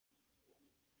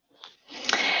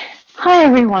Hi,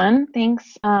 everyone.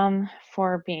 Thanks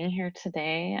for being here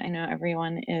today. I know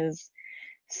everyone is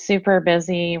super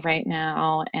busy right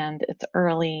now and it's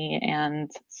early, and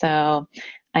so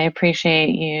I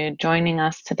appreciate you joining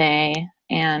us today.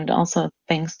 And also,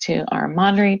 thanks to our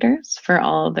moderators for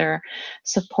all of their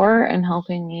support and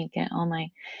helping me get all my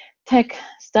tech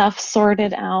stuff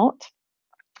sorted out.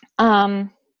 Um,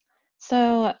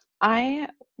 so, I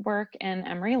work in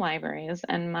Emory Libraries,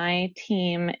 and my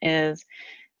team is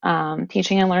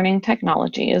teaching and learning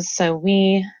technologies. So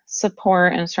we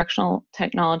support instructional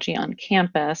technology on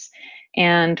campus,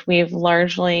 and we've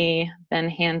largely been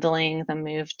handling the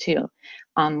move to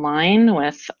online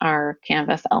with our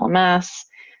Canvas LMS,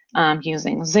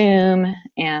 using Zoom,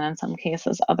 and in some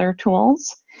cases other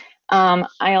tools.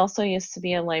 I also used to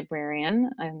be a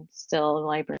librarian. I'm still a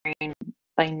librarian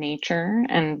by nature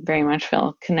and very much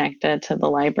feel connected to the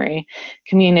library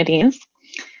communities.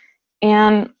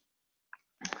 And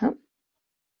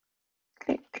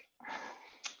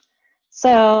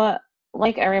so,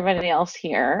 like everybody else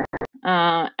here,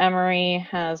 Emory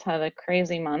has had a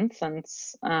crazy month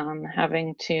since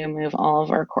having to move all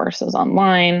of our courses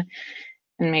online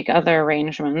and make other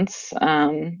arrangements.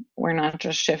 We're not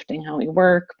just shifting how we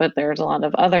work, but there's a lot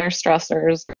of other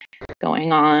stressors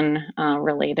going on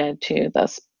related to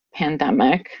this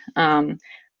pandemic.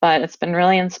 But it's been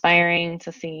really inspiring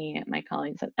to see my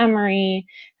colleagues at Emory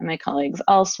and my colleagues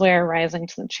elsewhere rising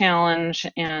to the challenge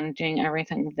and doing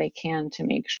everything they can to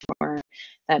make sure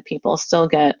that people still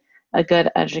get a good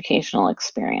educational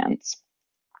experience.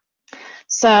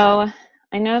 So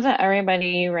I know that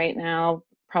everybody right now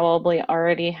probably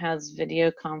already has video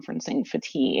conferencing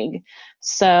fatigue.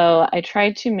 So I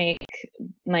tried to make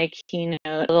my keynote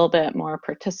a little bit more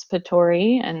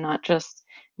participatory and not just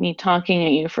me talking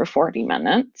at you for 40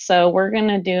 minutes. So we're going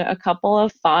to do a couple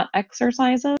of thought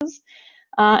exercises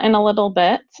in a little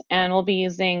bit, and we'll be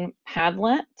using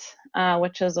Padlet,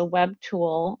 which is a web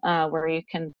tool where you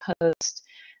can post.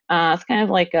 It's kind of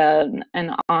like an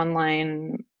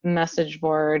online message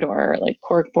board or like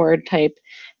corkboard type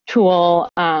tool,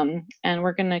 and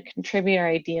we're going to contribute our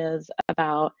ideas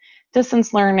about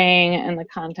distance learning in the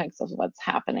context of what's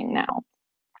happening now.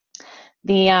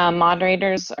 The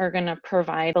moderators are going to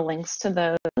provide the links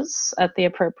to those at the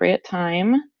appropriate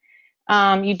time.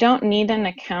 You don't need an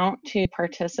account to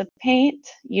participate.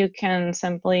 You can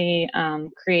simply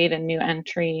create a new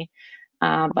entry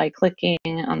by clicking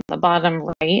on the bottom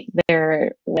right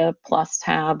there, the plus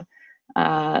tab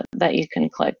that you can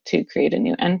click to create a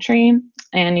new entry.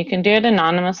 And you can do it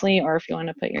anonymously, or if you want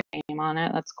to put your name on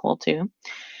it, that's cool too.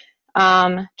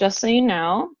 Just so you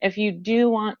know, if you do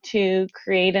want to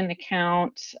create an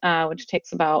account, which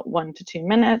takes about 1 to 2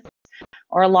 minutes,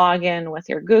 or log in with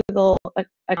your Google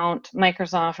account,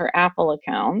 Microsoft, or Apple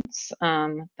accounts,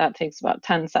 that takes about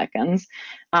 10 seconds.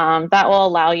 That will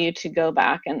allow you to go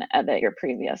back and edit your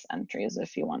previous entries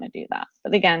if you want to do that.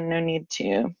 But again, no need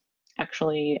to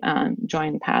actually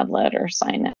join Padlet or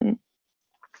sign in.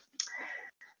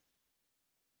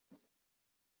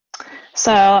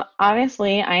 So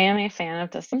obviously, I am a fan of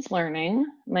distance learning.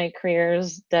 My career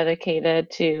is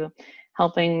dedicated to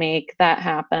helping make that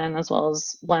happen, as well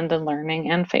as blended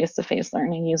learning and face-to-face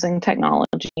learning using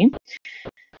technology.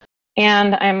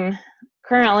 And I'm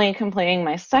currently completing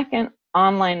my second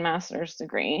online master's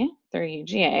degree through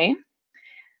UGA.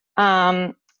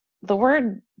 The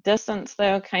word distance,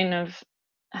 though, kind of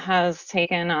has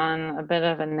taken on a bit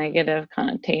of a negative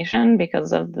connotation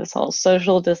because of this whole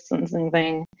social distancing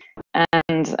thing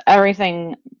and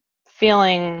everything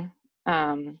feeling,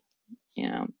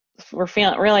 we're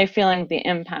really feeling the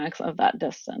impacts of that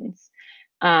distance.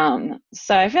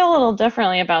 So I feel a little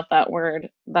differently about that word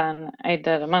than I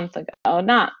did a month ago.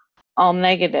 Not all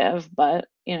negative, but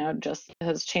just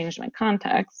has changed my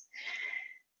context.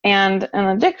 And in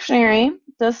the dictionary,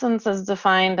 distance is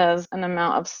defined as an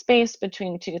amount of space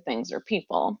between two things or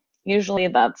people. Usually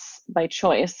that's by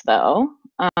choice, though,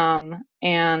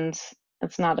 and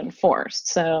it's not enforced.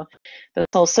 So this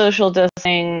whole social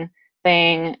distancing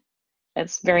thing,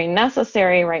 it's very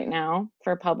necessary right now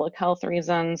for public health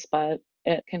reasons, but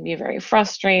it can be very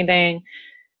frustrating,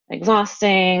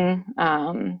 exhausting,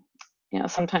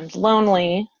 sometimes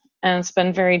lonely, and it's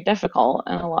been very difficult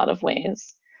in a lot of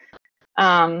ways.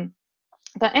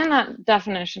 But in that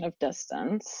definition of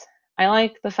distance, I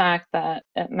like the fact that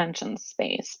it mentions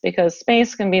space, because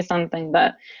space can be something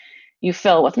that you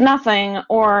fill with nothing,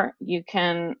 or you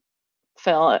can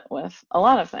fill it with a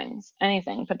lot of things,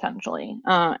 anything potentially.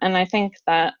 And I think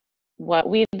that what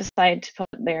we decide to put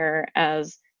there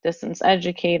as distance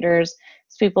educators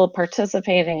is people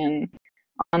participating in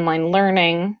online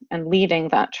learning and leading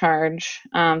that charge,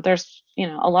 there's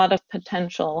a lot of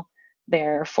potential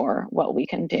there for what we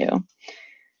can do.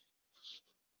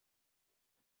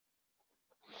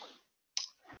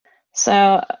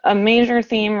 So a major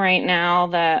theme right now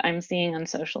that I'm seeing on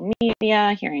social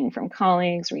media, hearing from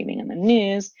colleagues, reading in the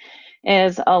news,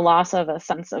 is a loss of a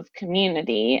sense of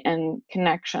community and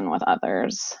connection with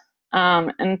others.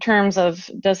 In terms of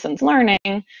distance learning,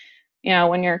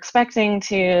 when you're expecting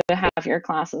to have your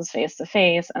classes face to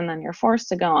face and then you're forced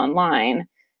to go online,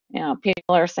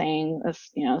 people are saying this,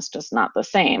 it's just not the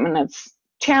same, and it's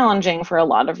challenging for a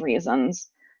lot of reasons.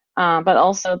 But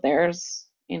also there's,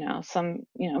 some,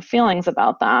 feelings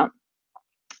about that.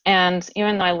 And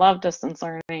even though I love distance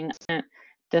learning, I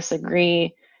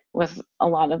disagree with a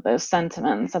lot of those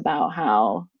sentiments about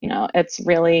how, it's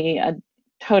really a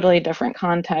totally different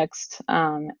context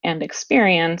and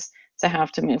experience to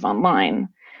have to move online.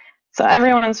 So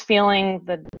everyone's feeling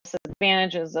the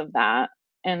disadvantages of that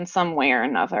in some way or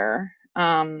another.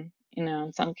 In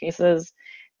some cases,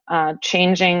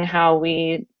 changing how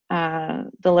we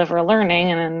deliver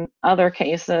learning, and in other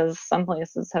cases, some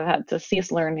places have had to cease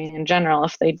learning in general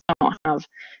if they don't have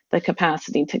the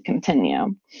capacity to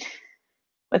continue.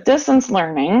 With distance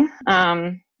learning,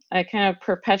 a kind of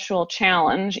perpetual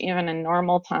challenge, even in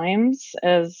normal times,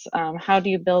 is how do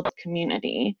you build a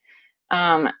community?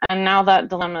 And now that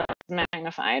dilemma is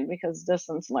magnified because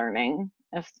distance learning,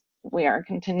 if we are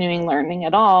continuing learning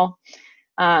at all,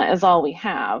 is all we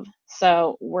have.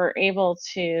 So we're able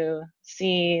to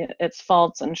see its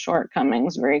faults and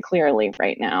shortcomings very clearly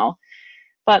right now.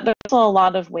 But there's also a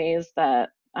lot of ways that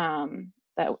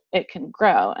that it can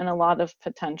grow, and a lot of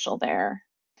potential there.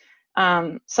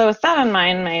 So with that in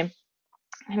mind, my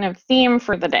kind of theme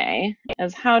for the day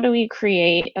is how do we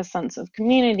create a sense of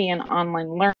community and online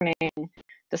learning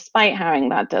despite having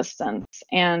that distance,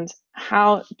 and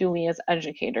how do we as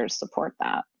educators support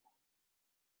that?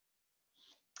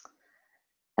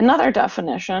 Another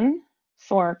definition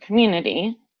for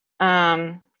community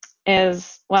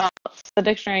is, well, the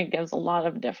dictionary gives a lot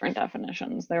of different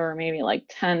definitions. There were maybe like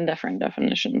 10 different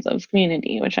definitions of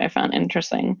community, which I found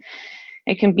interesting.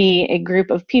 It can be a group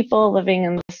of people living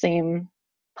in the same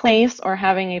place or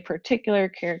having a particular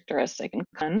characteristic in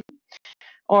common,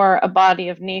 or a body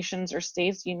of nations or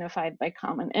states unified by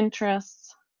common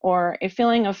interests, or a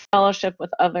feeling of fellowship with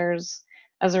others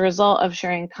as a result of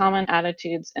sharing common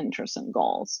attitudes, interests, and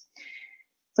goals.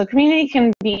 So community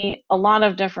can be a lot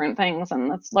of different things, and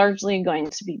that's largely going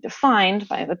to be defined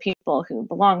by the people who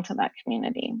belong to that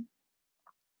community.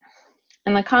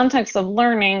 In the context of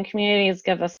learning, communities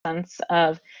give a sense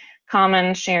of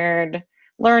common shared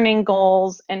learning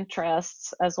goals,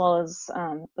 interests, as well as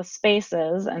the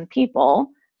spaces and people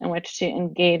in which to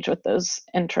engage with those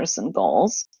interests and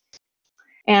goals.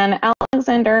 And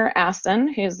Alexander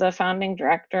Aston, who's the founding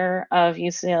director of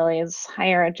UCLA's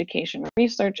Higher Education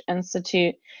Research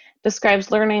Institute,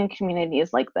 describes learning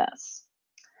communities like this.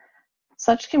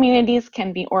 Such communities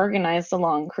can be organized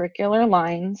along curricular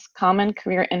lines, common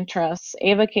career interests,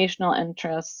 avocational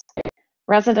interests,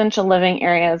 residential living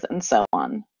areas, and so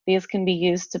on. These can be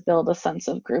used to build a sense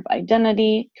of group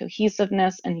identity,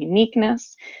 cohesiveness, and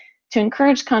uniqueness, to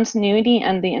encourage continuity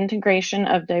and the integration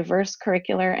of diverse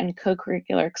curricular and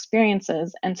co-curricular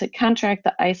experiences, and to counteract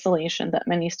the isolation that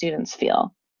many students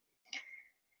feel.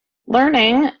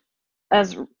 Learning,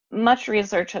 as much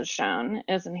research has shown,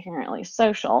 is inherently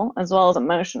social as well as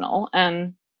emotional.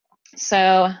 And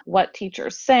so what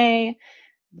teachers say,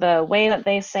 the way that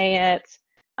they say it,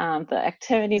 the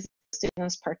activities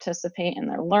students participate in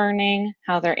their learning,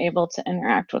 how they're able to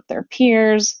interact with their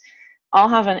peers, all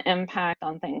have an impact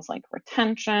on things like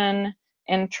retention,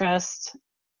 interest,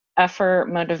 effort,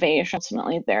 motivation,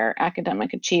 ultimately their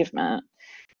academic achievement.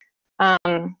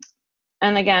 And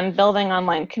again, building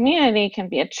online community can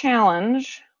be a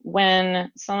challenge when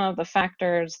some of the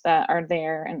factors that are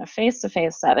there in a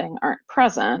face-to-face setting aren't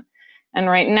present. And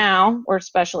right now, we're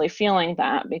especially feeling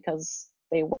that because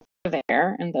they were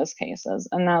there in those cases,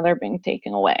 and now they're being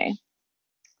taken away.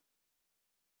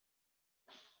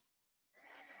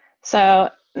 So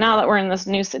now that we're in this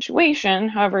new situation,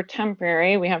 however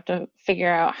temporary, we have to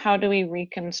figure out how do we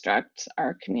reconstruct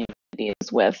our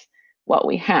communities with what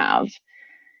we have.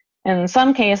 In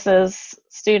some cases,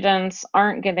 students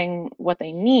aren't getting what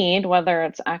they need, whether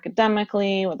it's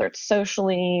academically, whether it's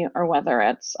socially, or whether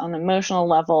it's on an emotional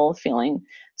level, feeling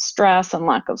stress and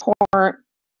lack of support.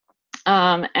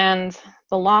 And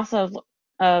the loss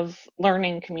of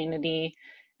learning community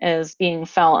is being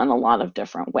felt in a lot of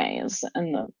different ways.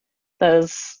 And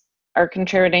those are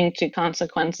contributing to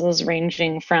consequences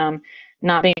ranging from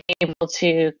not being able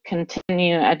to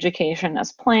continue education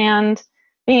as planned,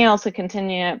 being able to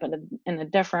continue it but in a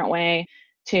different way,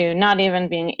 to not even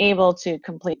being able to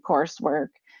complete coursework,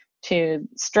 to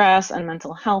stress and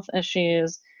mental health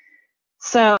issues.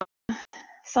 So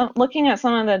looking at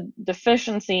some of the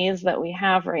deficiencies that we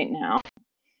have right now.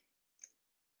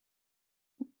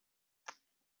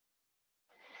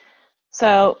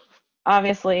 So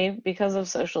obviously, because of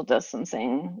social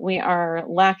distancing, we are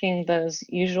lacking those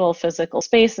usual physical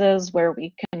spaces where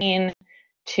we convene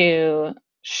to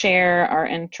share our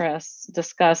interests,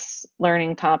 discuss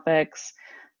learning topics,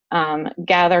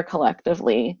 gather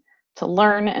collectively to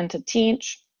learn and to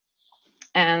teach.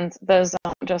 And those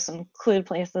don't just include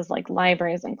places like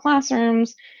libraries and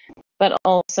classrooms, but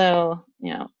also,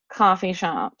 coffee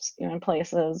shops, even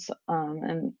places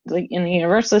in the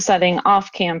university setting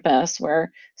off campus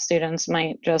where students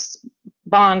might just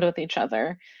bond with each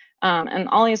other. And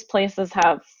all these places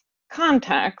have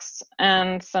context,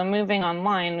 and so moving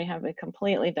online, we have a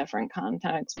completely different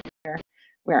context where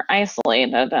we're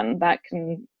isolated, and that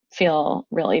can feel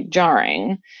really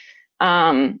jarring.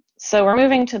 So we're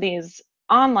moving to these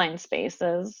online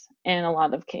spaces in a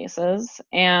lot of cases,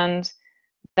 and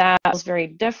that is very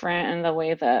different in the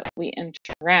way that we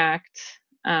interact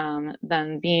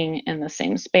than being in the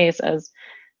same space as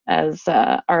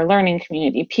our learning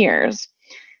community peers.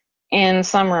 In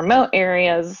some remote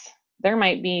areas, there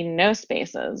might be no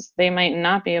spaces. They might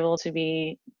not be able to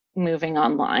be moving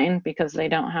online because they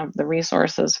don't have the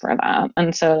resources for that.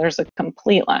 And so there's a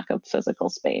complete lack of physical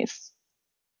space.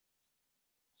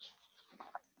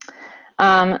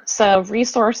 So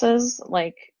resources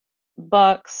like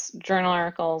books, journal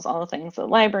articles, all the things that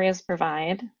libraries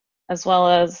provide, as well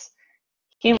as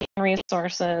human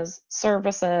resources,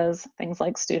 services, things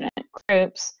like student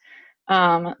groups,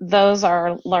 those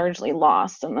are largely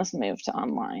lost in this move to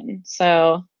online.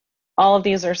 So all of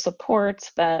these are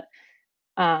supports that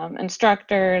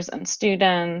instructors and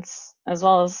students, as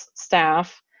well as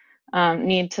staff,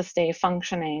 need to stay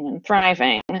functioning and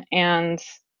thriving. And,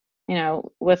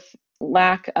 with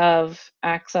lack of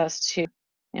access to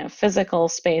physical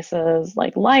spaces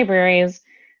like libraries,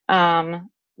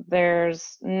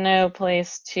 there's no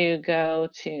place to go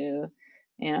to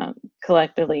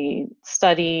collectively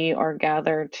study or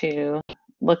gather to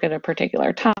look at a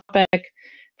particular topic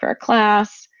for a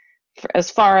class.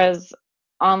 As far as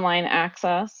online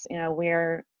access,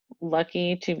 we're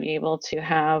lucky to be able to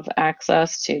have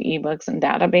access to ebooks and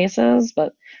databases,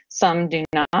 but some do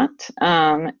not.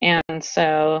 And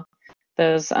so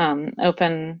those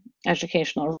open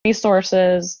educational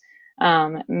resources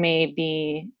may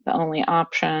be the only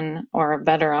option or a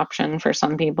better option for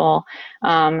some people.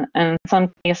 And in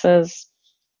some cases,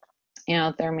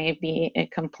 there may be a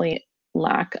complete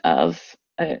lack of,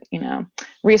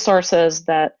 resources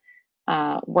that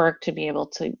work to be able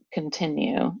to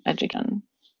continue education.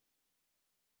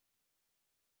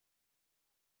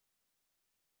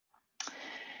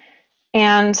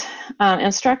 And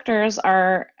instructors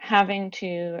are having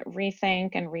to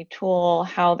rethink and retool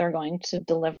how they're going to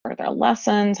deliver their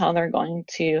lessons, how they're going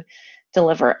to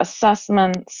deliver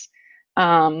assessments.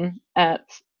 At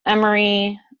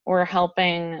Emory, we're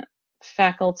helping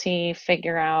faculty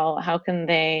figure out how can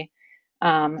they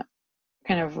kind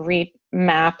of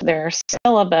remap their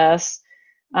syllabus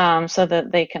so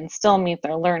that they can still meet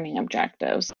their learning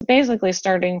objectives. Basically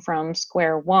starting from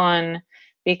square one,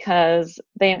 because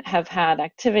they have had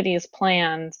activities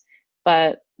planned,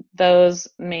 but those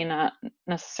may not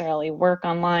necessarily work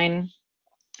online.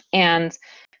 And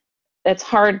it's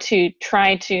hard to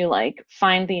try to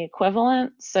find the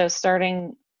equivalent. So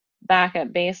starting back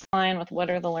at baseline with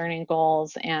what are the learning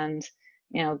goals, and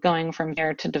going from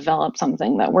there to develop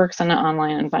something that works in an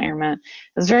online environment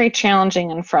is very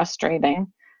challenging and frustrating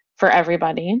for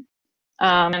everybody.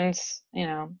 And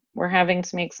we're having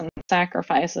to make some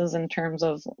sacrifices in terms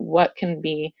of what can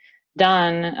be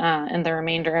done in the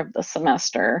remainder of the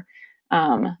semester,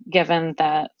 given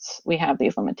that we have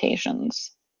these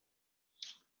limitations.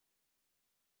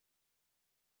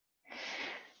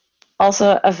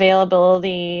 Also,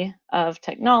 availability of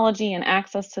technology and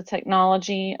access to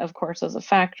technology, of course, is a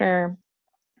factor.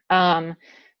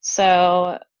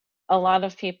 So a lot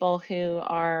of people who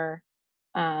are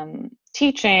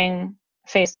teaching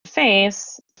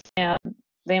face-to-face,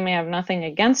 they may have nothing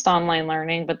against online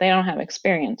learning, but they don't have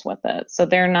experience with it. So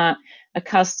they're not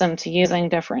accustomed to using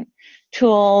different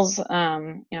tools.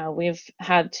 We've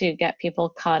had to get people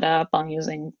caught up on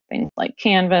using things like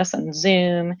Canvas and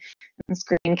Zoom and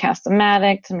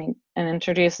Screencast-O-Matic and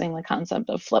introducing the concept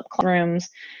of flipped classrooms.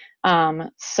 And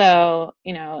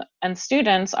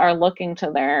students are looking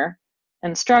to their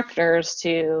instructors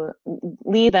to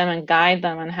lead them and guide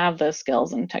them and have those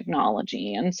skills in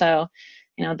technology. And so,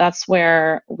 that's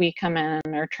where we come in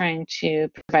and are trying to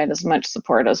provide as much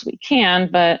support as we can.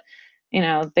 But,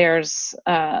 there's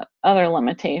other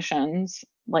limitations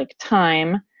like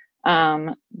time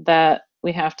that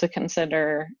we have to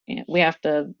consider. We have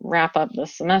to wrap up the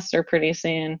semester pretty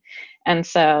soon. And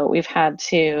so we've had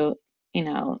to,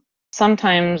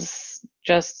 sometimes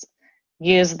just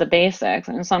use the basics,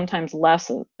 and sometimes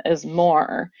less is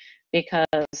more, because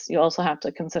you also have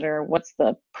to consider what's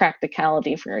the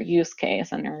practicality for your use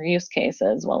case. And our use case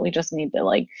is, well, we just need to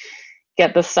like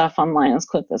get the stuff online as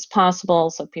quick as possible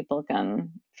so people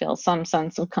can feel some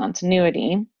sense of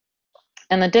continuity.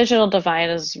 And the digital divide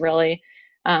is really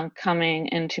coming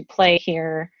into play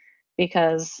here,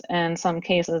 because in some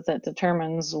cases it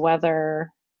determines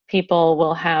whether people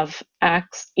will have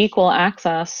equal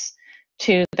access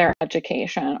to their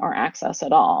education or access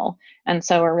at all. And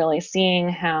so we're really seeing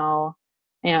how,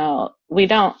 we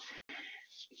don't,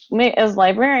 as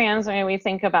librarians, we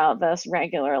think about this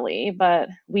regularly, but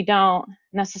we don't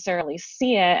necessarily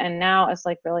see it. And now it's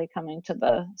like really coming to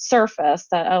the surface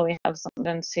that, oh, we have some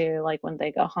students who, like, when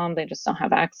they go home, they just don't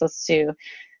have access to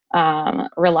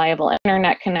reliable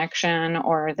internet connection,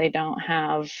 or they don't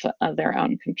have their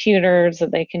own computers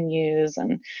that they can use,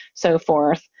 and so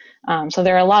forth. So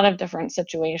there are a lot of different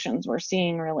situations we're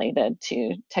seeing related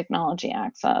to technology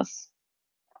access.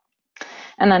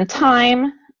 And then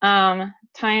time.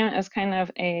 Time is kind of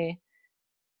a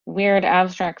weird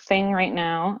abstract thing right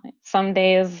now. Some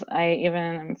days I even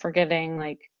am forgetting,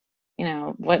 like,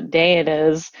 what day it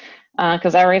is,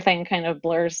 because everything kind of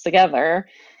blurs together.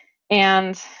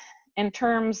 And in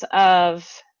terms of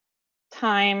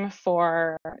time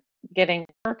for getting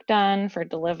work done, for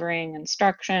delivering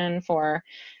instruction, for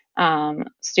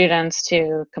students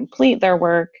to complete their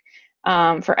work,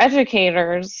 for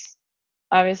educators,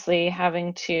 obviously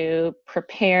having to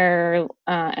prepare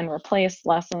and replace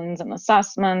lessons and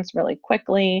assessments really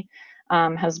quickly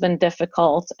has been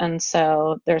difficult. And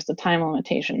so there's the time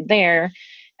limitation there.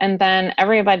 And then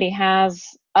everybody has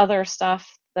other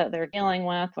stuff that they're dealing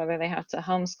with, whether they have to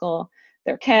homeschool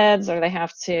their kids or they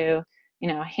have to,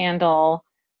 handle,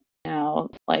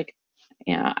 like,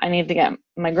 I need to get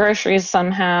my groceries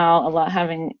somehow,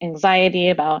 having anxiety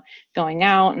about going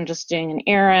out and just doing an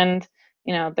errand.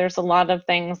 There's a lot of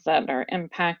things that are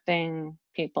impacting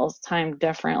people's time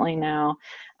differently now.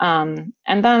 And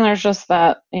then there's just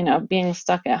that, being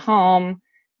stuck at home,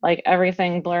 like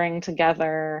everything blurring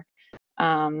together.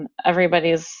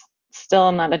 Everybody's still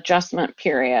in that adjustment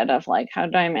period of like, how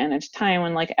do I manage time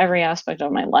when like every aspect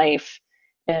of my life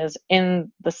is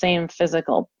in the same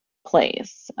physical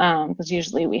place, because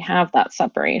usually we have that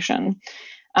separation.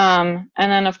 And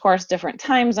then of course different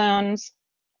time zones.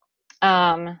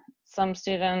 Some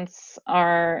students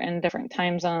are in different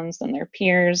time zones than their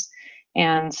peers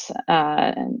and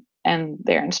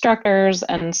their instructors,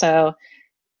 and so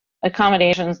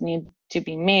accommodations need to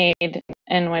be made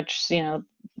in which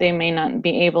they may not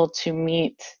be able to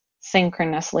meet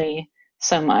synchronously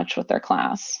so much with their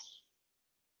class.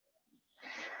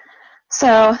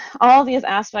 So all these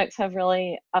aspects have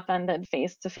really upended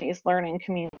face-to-face learning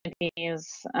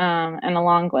communities, and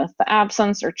along with the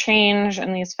absence or change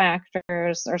in these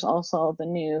factors, there's also the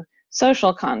new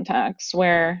social context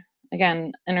where,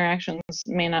 again, interactions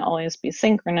may not always be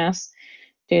synchronous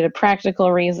due to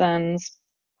practical reasons.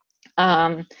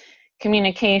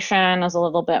 Communication is a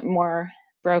little bit more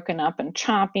broken up and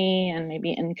choppy and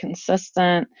maybe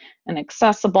inconsistent and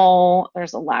accessible.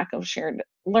 There's a lack of shared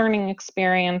learning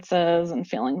experiences and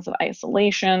feelings of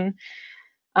isolation.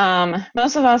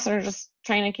 Most of us are just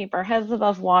trying to keep our heads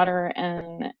above water,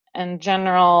 and in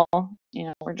general,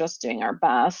 we're just doing our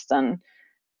best, and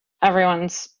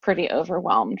everyone's pretty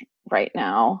overwhelmed right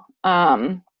now.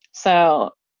 So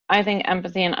I think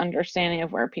empathy and understanding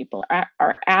of where people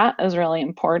are at is really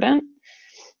important.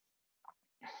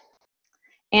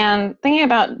 And thinking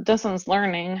about distance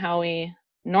learning, how we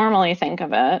normally think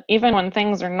of it, even when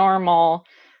things are normal,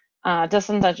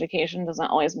 distance education doesn't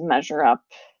always measure up,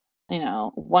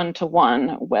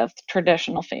 one-to-one with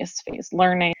traditional face-to-face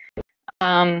learning.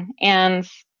 And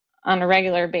on a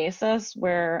regular basis,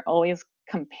 we're always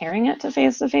comparing it to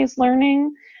face-to-face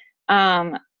learning.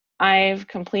 I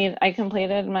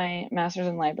completed my master's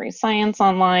in library science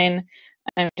online.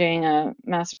 I'm doing a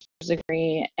master's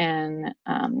degree in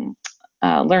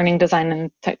learning design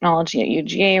and technology at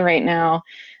UGA right now.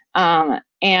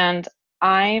 And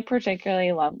I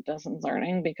particularly love distance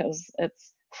learning because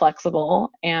it's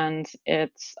flexible, and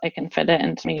I can fit it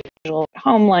into my usual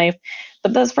home life.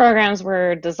 But those programs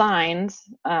were designed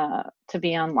to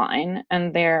be online,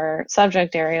 and they're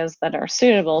subject areas that are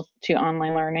suitable to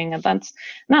online learning, and that's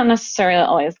not necessarily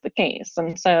always the case.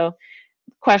 And so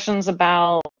questions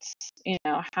about,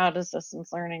 how does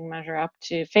distance learning measure up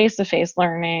to face-to-face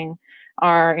learning?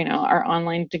 Are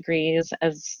online degrees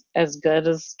as good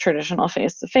as traditional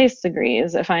face-to-face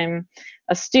degrees? If I'm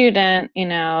a student,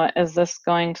 is this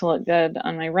going to look good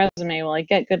on my resume? Will I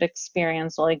get good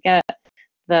experience? Will I get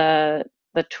the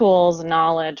tools,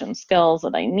 knowledge, and skills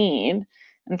that I need?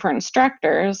 And for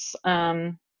instructors,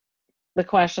 the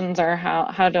questions are,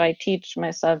 how do I teach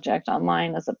my subject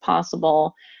online? Is it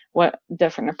possible? What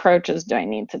different approaches do I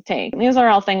need to take? And these are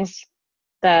all things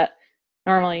that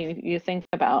normally you think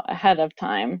about ahead of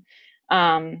time.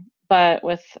 But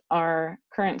with our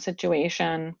current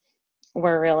situation,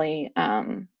 we're really,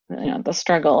 the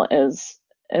struggle is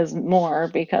more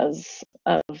because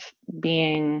of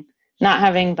not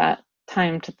having that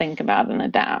time to think about and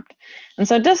adapt. And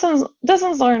so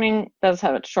distance learning does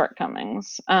have its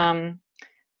shortcomings,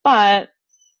 but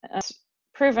it's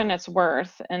proven its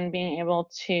worth in being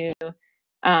able to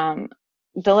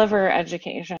deliver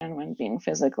education when being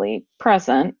physically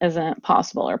present isn't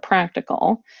possible or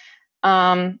practical.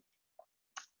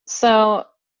 So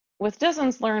with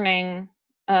distance learning,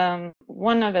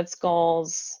 one of its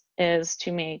goals is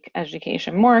to make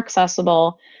education more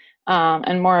accessible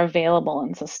and more available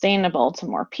and sustainable to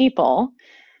more people.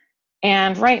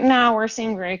 And right now we're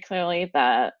seeing very clearly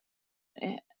that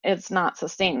it's not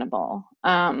sustainable.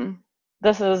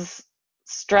 This is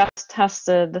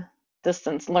stress-tested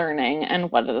distance learning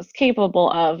and what it is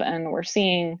capable of, and we're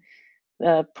seeing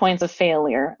the points of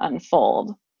failure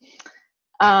unfold.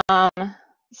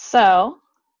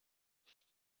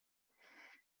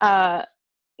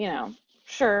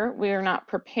 Sure, we are not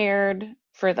prepared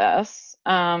for this.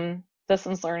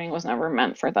 Distance learning was never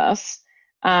meant for this,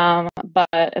 but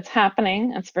it's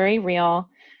happening. It's very real.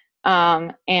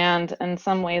 And in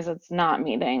some ways it's not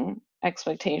meeting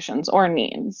expectations or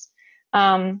needs.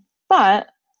 But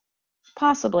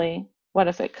possibly, what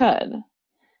if it could?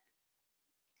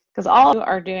 Because all of you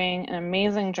are doing an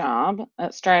amazing job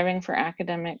at striving for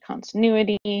academic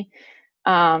continuity,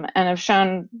 and have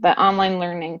shown that online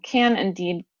learning can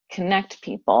indeed connect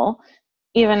people,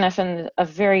 even if in a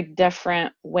very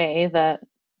different way that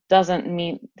doesn't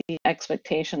meet the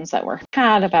expectations that were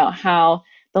had about how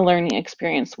the learning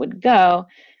experience would go.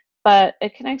 But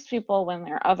it connects people when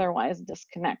they're otherwise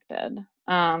disconnected,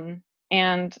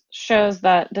 and shows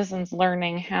that distance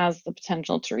learning has the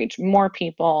potential to reach more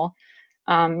people,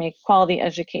 make quality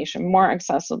education more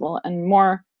accessible and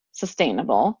more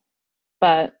sustainable.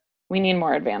 But we need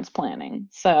more advanced planning.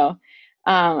 So,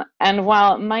 and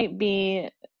while it might be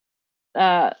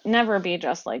never be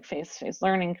just like face-to-face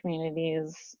learning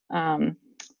communities, it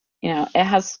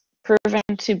has proven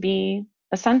to be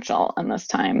essential in this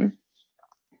time.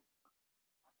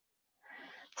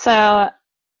 So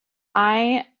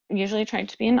I usually try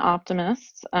to be an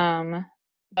optimist,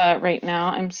 but right now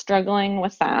I'm struggling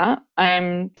with that.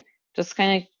 I'm just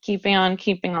kind of keeping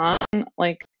on,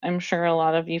 like I'm sure a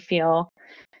lot of you feel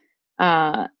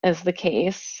is the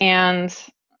case. And,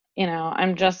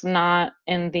 I'm just not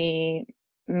in the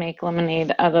make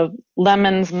lemonade out of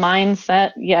lemons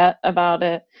mindset yet about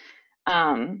it,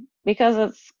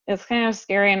 because it's kind of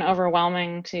scary and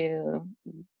overwhelming to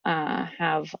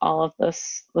have all of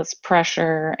this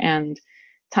pressure and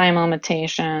time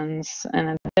limitations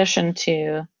in addition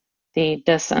to the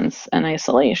distance and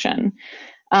isolation.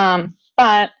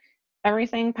 But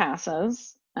everything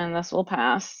passes, and this will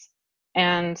pass,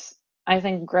 and I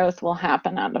think growth will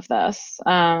happen out of this.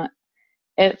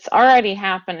 It's already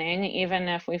happening, even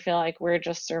if we feel like we're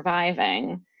just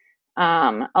surviving.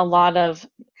 A lot of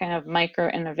kind of micro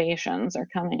innovations are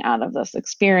coming out of this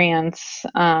experience,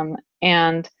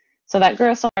 and so that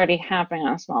growth's already happening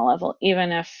on a small level,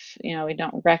 even if we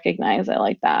don't recognize it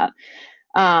like that.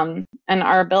 And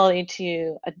our ability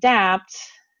to adapt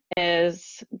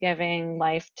is giving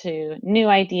life to new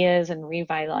ideas and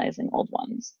revitalizing old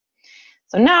ones.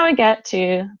 So now we get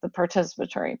to the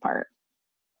participatory part.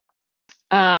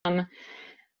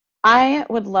 I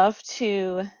would love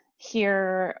to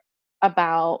hear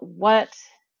about what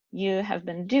you have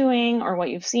been doing or what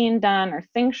you've seen done or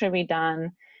think should be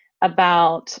done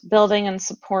about building and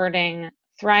supporting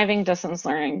thriving distance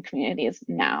learning communities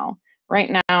right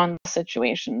now in the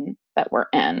situation that we're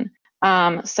in.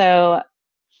 So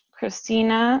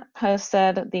Christina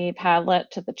posted the Padlet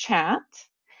to the chat,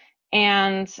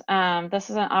 and this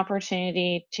is an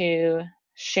opportunity to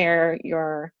share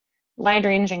your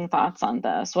wide-ranging thoughts on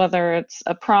this, whether it's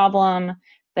a problem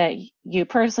that you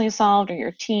personally solved or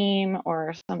your team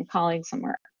or some colleagues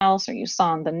somewhere else or you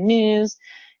saw in the news,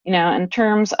 in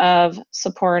terms of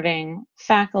supporting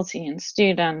faculty and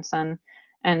students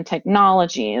and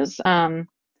technologies.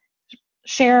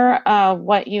 Share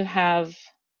what you have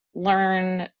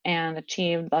learned and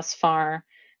achieved thus far,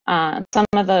 some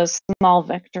of those small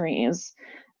victories,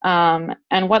 and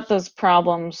what those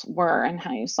problems were and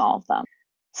how you solved them.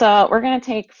 So we're going to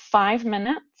take 5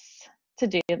 minutes to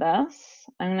do this.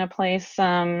 I'm going to play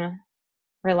some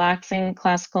relaxing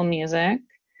classical music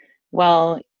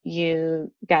while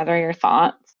you gather your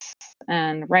thoughts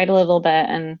and write a little bit,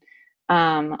 and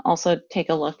also take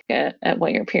a look at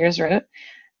what your peers wrote.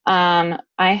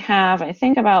 I have, I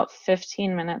think, about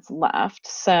 15 minutes left,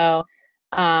 so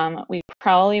we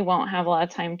probably won't have a lot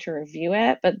of time to review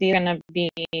it, but these are going to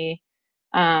be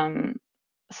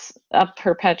up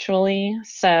perpetually,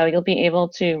 so you'll be able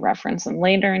to reference them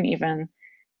later and even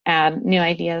add new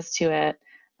ideas to it.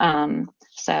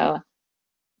 So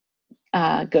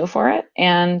go for it,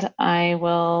 and I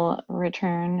will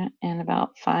return in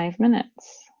about 5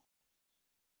 minutes.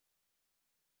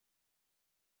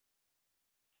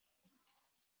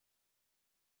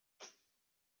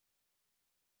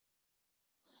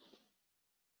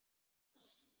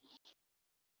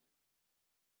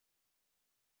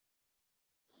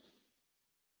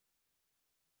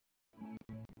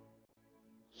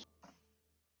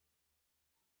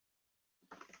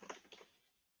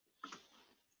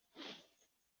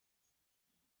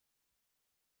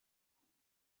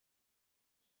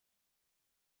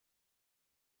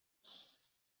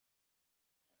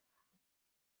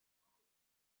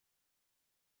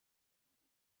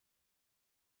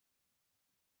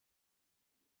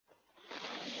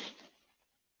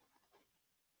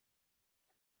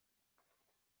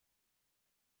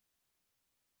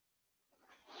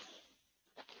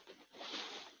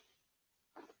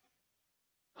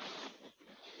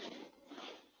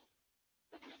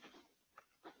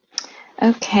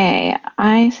 Okay,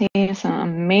 I see some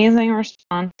amazing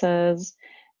responses,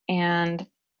 and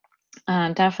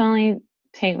definitely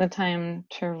take the time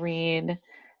to read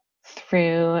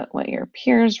through what your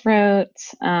peers wrote,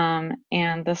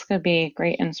 and this could be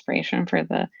great inspiration for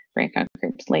the breakout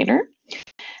groups later.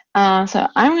 So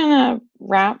I'm going to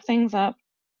wrap things up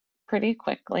pretty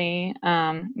quickly,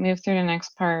 move through the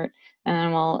next part, and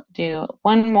then we'll do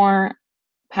one more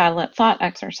Padlet thought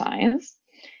exercise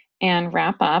and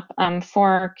wrap up.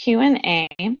 For Q&A,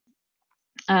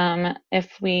 if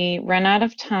we run out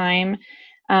of time,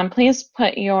 please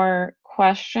put your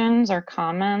questions or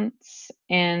comments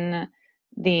in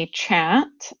the chat,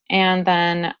 and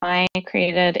then I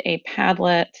created a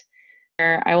Padlet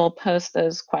where I will post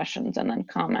those questions and then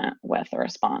comment with a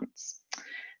response.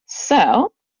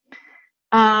 So,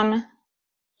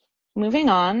 moving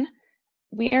on,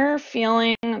 we're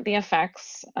feeling the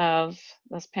effects of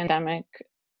this pandemic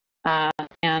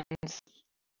and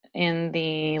in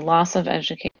the loss of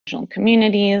educational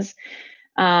communities,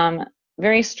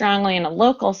 very strongly in a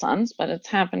local sense, but it's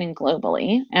happening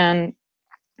globally. And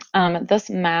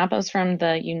this map is from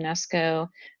the UNESCO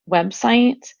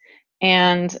website,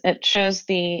 and it shows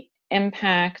the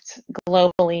impact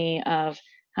globally of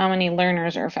how many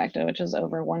learners are affected, which is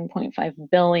over 1.5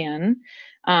 billion.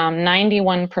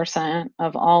 91%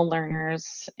 of all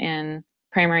learners in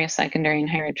primary, secondary, and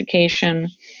higher education,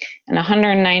 and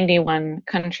 191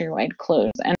 countrywide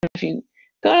closed. And if you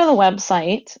go to the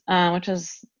website, which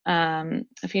is,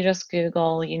 if you just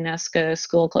Google UNESCO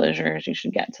school closures, you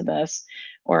should get to this,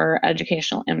 or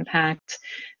educational impact.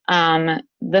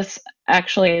 This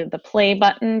actually, the play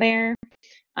button there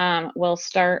will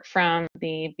start from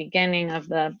the beginning of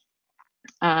the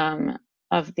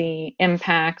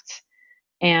impact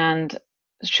and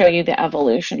show you the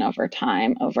evolution over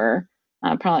time, over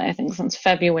probably, I think, since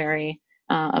February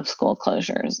of school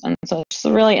closures. And so it's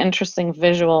a really interesting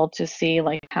visual to see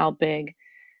like how big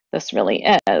this really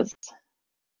is.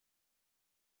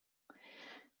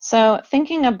 So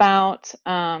thinking about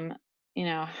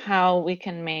how we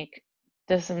can make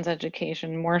distance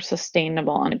education more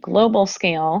sustainable on a global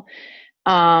scale,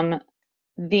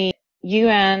 the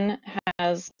UN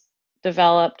has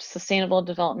developed Sustainable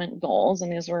Development Goals,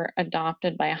 and these were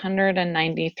adopted by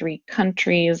 193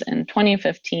 countries in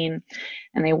 2015,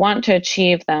 and they want to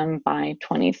achieve them by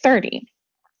 2030.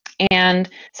 And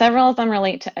several of them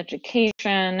relate to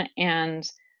education and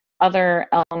other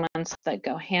elements that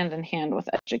go hand in hand with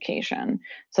education.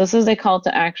 So this is a call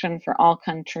to action for all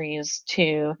countries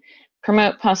to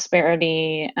promote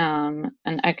prosperity and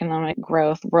economic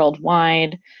growth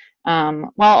worldwide,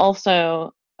 while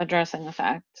also addressing the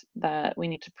fact that we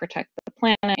need to protect the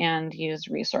planet and use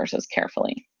resources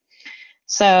carefully.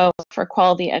 So for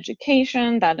quality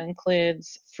education, that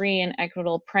includes free and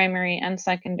equitable primary and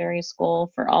secondary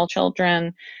school for all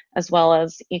children, as well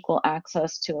as equal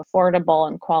access to affordable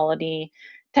and quality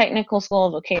technical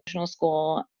school, vocational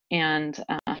school, and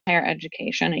higher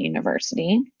education at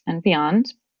university and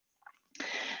beyond.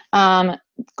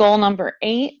 Goal number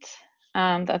 8,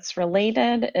 that's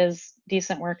related, is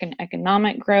decent work and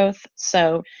economic growth.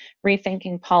 So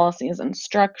rethinking policies and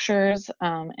structures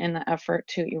in the effort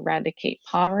to eradicate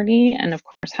poverty, and of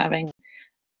course having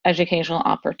educational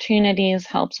opportunities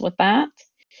helps with that.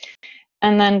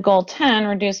 And then goal 10,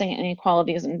 reducing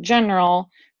inequalities in general,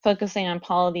 focusing on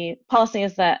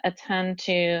policies that attend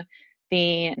to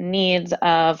the needs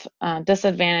of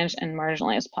disadvantaged and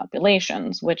marginalized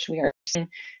populations, which we are seeing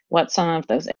what some of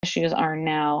those issues are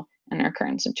now in our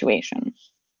current situation.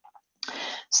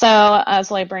 So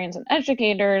as librarians and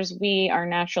educators, we are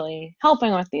naturally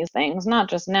helping with these things, not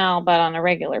just now, but on a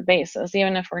regular basis,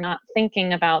 even if we're not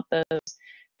thinking about those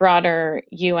broader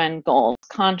UN goals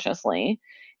consciously.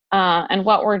 And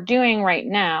what we're doing right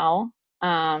now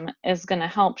is going to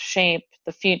help shape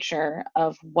the future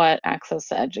of what access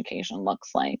to education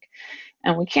looks like.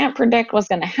 And we can't predict what's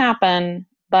going to happen,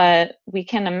 but we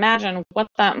can imagine what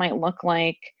that might look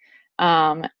like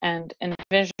and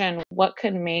envision what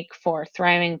could make for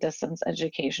thriving distance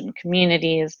education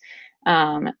communities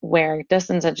where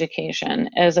distance education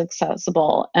is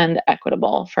accessible and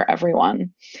equitable for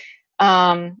everyone.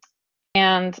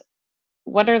 And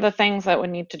what are the things that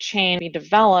would need to change, be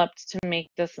developed to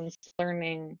make distance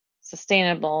learning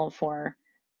sustainable for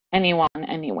anyone,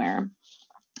 anywhere?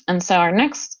 And so our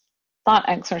next thought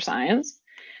exercise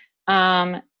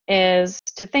is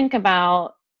to think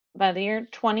about by the year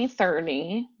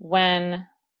 2030, when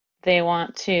they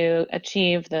want to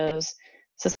achieve those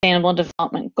sustainable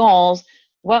development goals,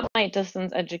 what might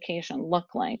distance education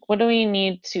look like? What do we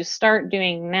need to start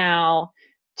doing now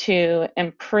to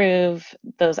improve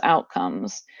those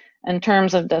outcomes in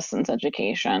terms of distance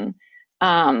education?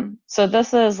 So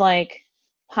this is like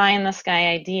pie in the sky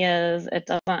ideas. It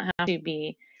doesn't have to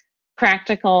be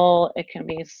practical. It can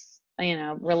be,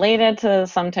 related to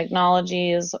some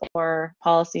technologies or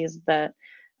policies that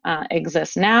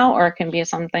exist now, or it can be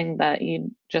something that you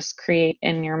just create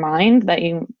in your mind that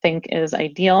you think is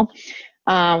ideal,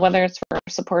 whether it's for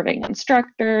supporting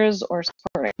instructors or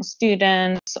supporting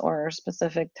students or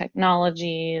specific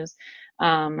technologies,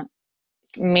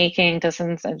 making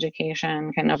distance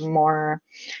education kind of more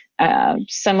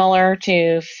similar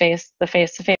to the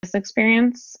face-to-face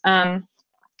experience.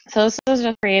 So this is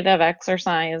a creative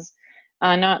exercise.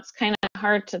 I know it's kind of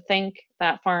hard to think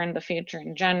that far in the future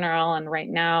in general, and right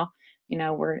now, we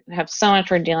have so much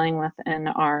we're dealing with in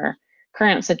our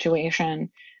current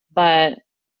situation, but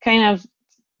kind of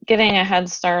getting a head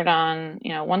start on,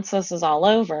 once this is all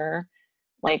over,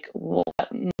 like what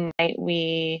might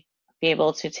we be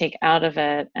able to take out of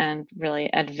it and really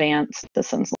advance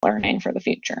distance learning for the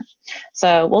future.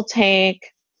 So we'll take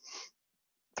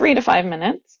 3 to 5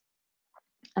 minutes.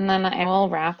 And then I will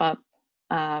wrap up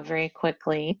very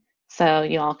quickly so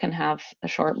you all can have a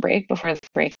short break before the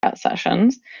breakout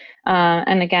sessions.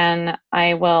 And again,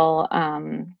 I will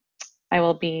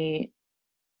be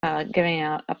giving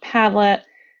out a Padlet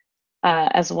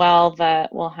as well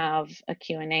that will have a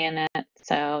Q&A in it.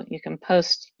 So you can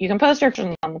post your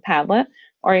questions on the Padlet,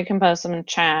 or you can post them in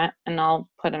chat and I'll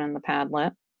put them in the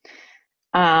Padlet.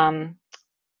 And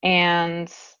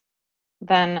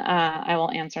then I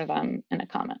will answer them in a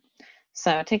comment.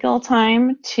 So take a little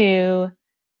time to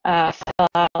fill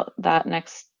out that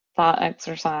next thought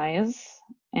exercise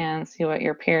and see what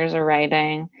your peers are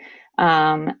writing.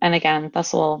 And again,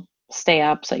 this will stay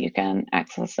up so you can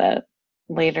access it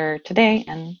later today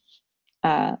and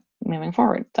moving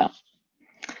forward. So.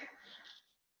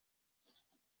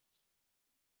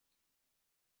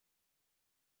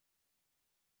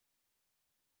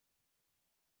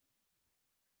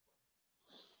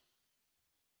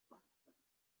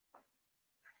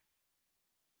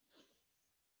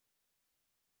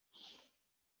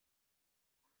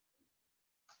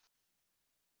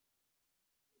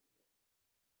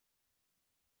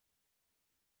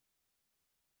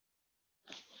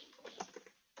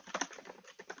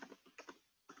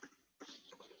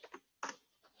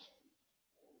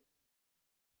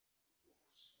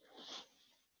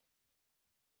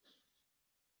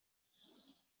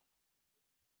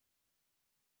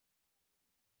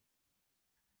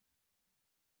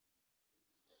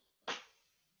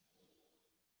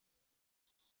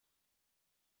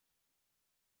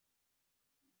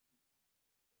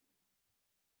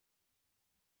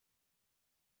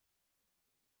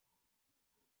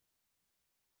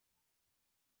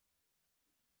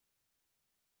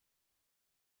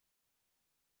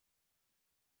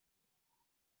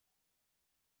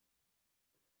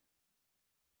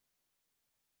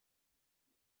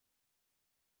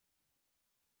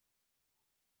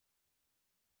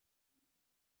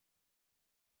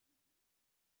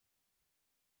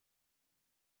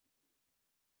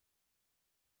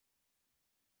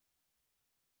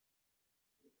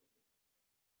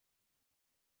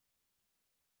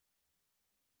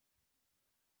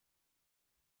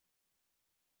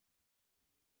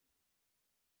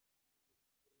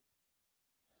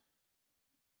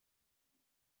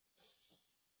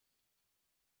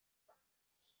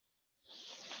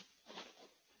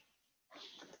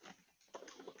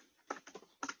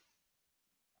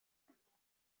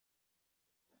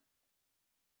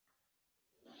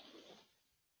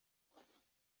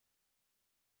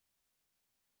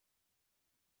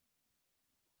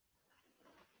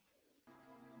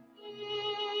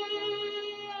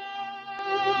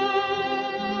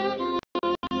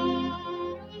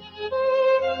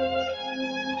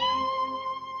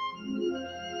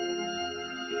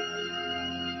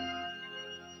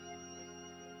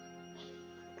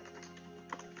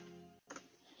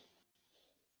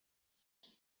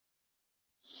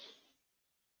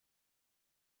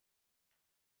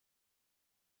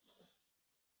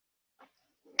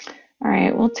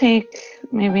 right, we'll take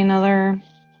maybe another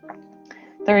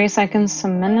 30 seconds to a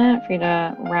minute for you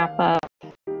to wrap up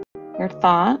your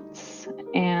thoughts,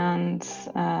 and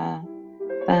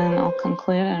then I'll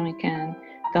conclude and we can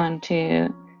go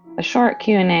into a short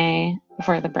Q&A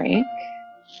before the break.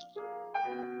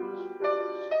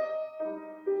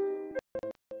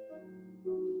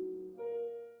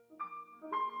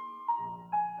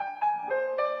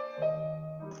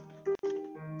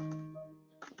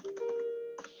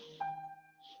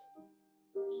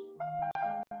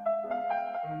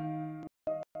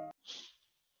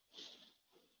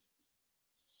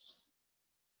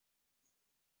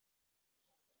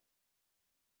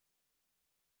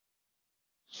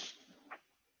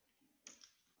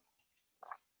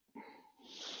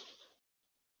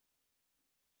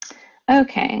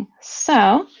 Okay,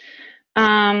 so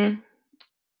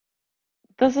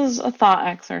this is a thought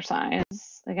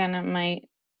exercise. Again,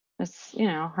 it's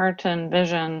hard to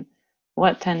envision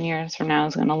what 10 years from now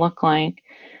is going to look like.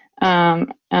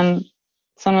 And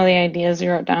some of the ideas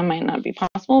you wrote down might not be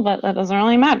possible, but that doesn't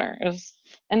really matter. It's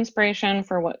inspiration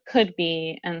for what could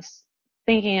be, and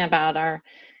thinking about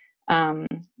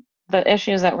the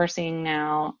issues that we're seeing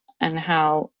now and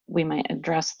how we might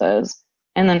address those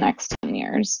in the next 10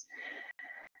 years.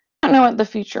 I don't know what the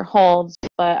future holds,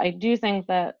 but I do think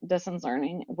that distance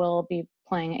learning will be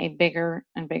playing a bigger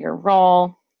and bigger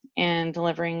role in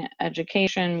delivering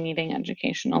education, meeting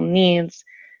educational needs,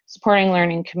 supporting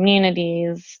learning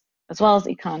communities, as well as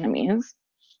economies.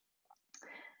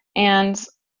 And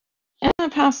in the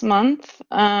past month,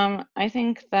 I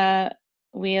think that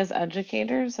we as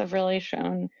educators have really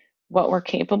shown what we're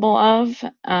capable of,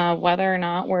 whether or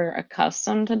not we're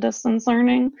accustomed to distance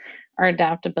learning. Our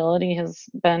adaptability has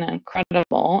been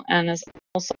incredible and is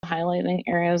also highlighting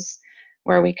areas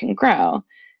where we can grow.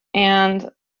 And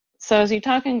so as you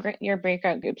talk in your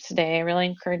breakout groups today, I really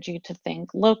encourage you to think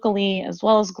locally as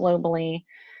well as globally,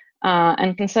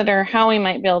 and consider how we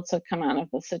might be able to come out of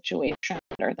the situation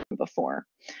better than before.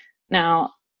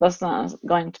 Now, that's not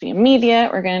going to be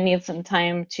immediate. We're going to need some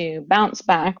time to bounce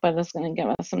back, but it's going to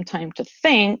give us some time to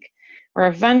think, where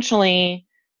eventually,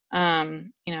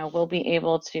 we'll be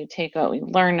able to take what we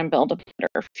learn and build a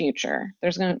better future.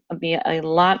 There's going to be a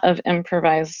lot of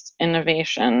improvised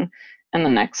innovation in the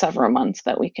next several months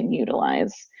that we can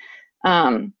utilize.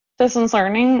 Distance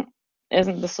learning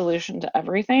isn't the solution to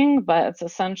everything, but it's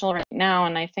essential right now,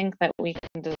 and I think that we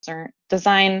can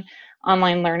design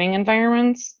online learning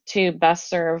environments to best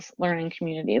serve learning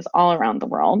communities all around the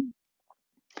world.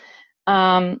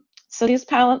 So these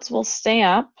palettes will stay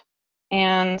up,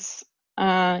 and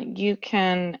you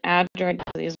can add your ideas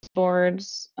to these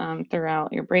boards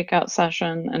throughout your breakout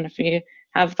session, and if you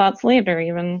have thoughts later,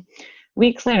 even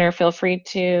weeks later, feel free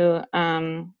to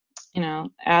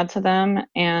add to them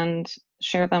and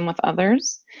share them with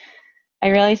others. I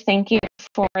really thank you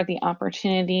for the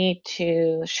opportunity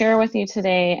to share with you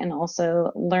today and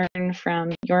also learn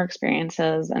from your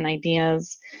experiences and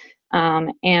ideas.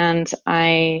 And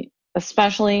I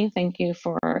especially thank you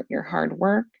for your hard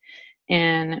work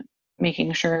in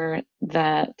making sure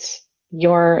that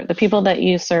the people that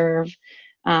you serve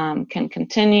can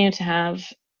continue to have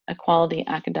a quality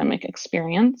academic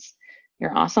experience.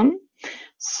 You're awesome.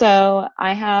 So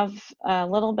I have a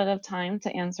little bit of time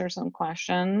to answer some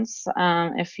questions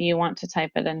if you want to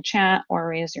type it in chat or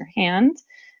raise your hand.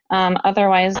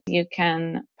 Otherwise, you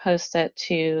can post it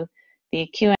to the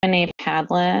Q&A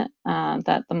Padlet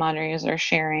that the moderators are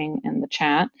sharing in the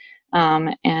chat,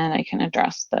 and I can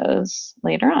address those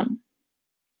later on.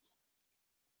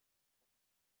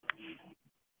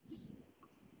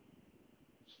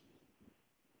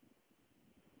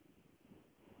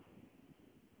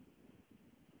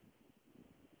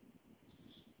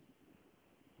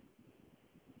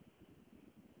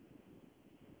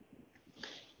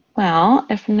 Well,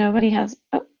 if nobody has,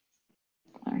 all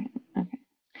right, okay.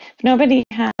 If nobody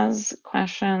has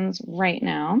questions right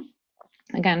now,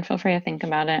 again, feel free to think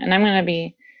about it. And I'm going to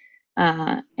be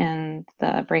in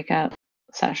the breakout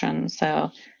session,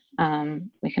 so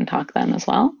we can talk then as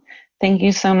well. Thank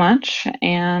you so much,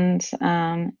 and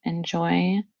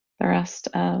enjoy the rest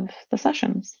of the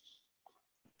sessions.